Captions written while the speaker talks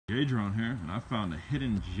Gauge drone here, and I found a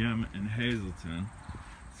hidden gem in Hazleton.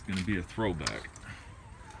 It's gonna be a throwback.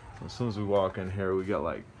 So as soon as we walk in here, we got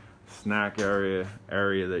like snack area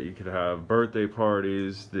that you could have birthday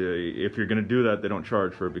parties. If you're gonna do that, they don't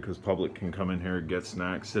charge for it because public can come in here, get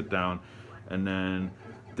snacks, sit down, and then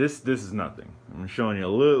this is nothing. I'm showing you a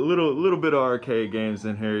little bit of arcade games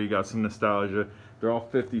in here. You got some nostalgia. They're all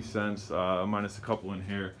 50 cents, minus a couple in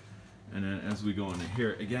here. And then as we go into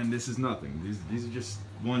here, again, this is nothing. These are just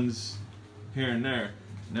ones here and there.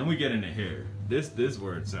 And then we get into here. This is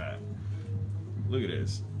where it's at. Look at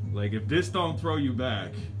this. Like, if this don't throw you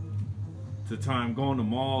back to time going to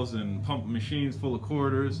malls and pumping machines full of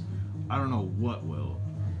quarters, I don't know what will.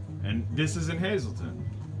 And this is in Hazleton,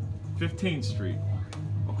 15th Street.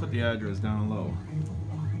 I'll put the address down low.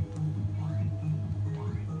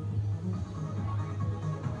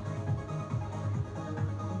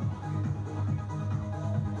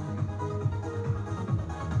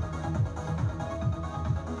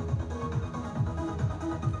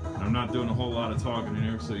 I'm not doing a whole lot of talking in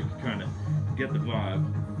here, so you can kind of get the vibe.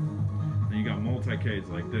 Then you got multi-cades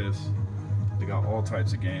like this. They got all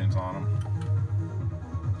types of games on them.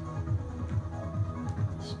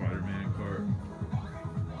 Spider-Man cart.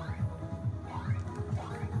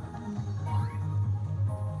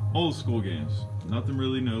 Old school games, nothing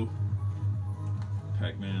really new.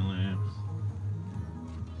 Pac-Man lamps.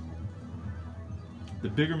 The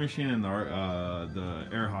bigger machine and the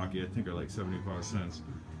air hockey, I think, are like 75 cents.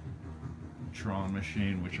 Tron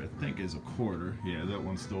machine, which I think is a quarter. Yeah, that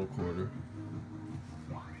one's still a quarter.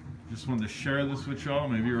 Just wanted to share this with y'all.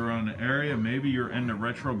 Maybe you're around the area, maybe you're into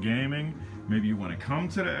retro gaming, maybe you want to come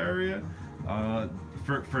to the area.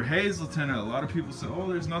 For Hazleton, a lot of people say, oh,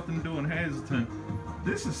 there's nothing to do in Hazleton.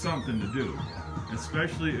 This is something to do,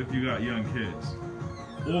 especially if you got young kids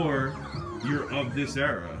or you're of this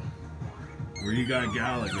era where you got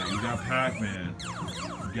Galaga, you got Pac-Man,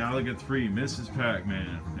 Galaga 3, Mrs.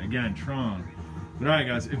 Pac-Man, again, Tron. But alright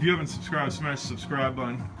guys, if you haven't subscribed, smash the subscribe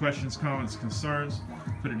button. Questions, comments, concerns,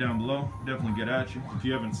 put it down below. Definitely get at you. If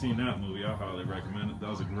you haven't seen that movie, I highly recommend it.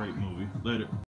 That was a great movie. Later.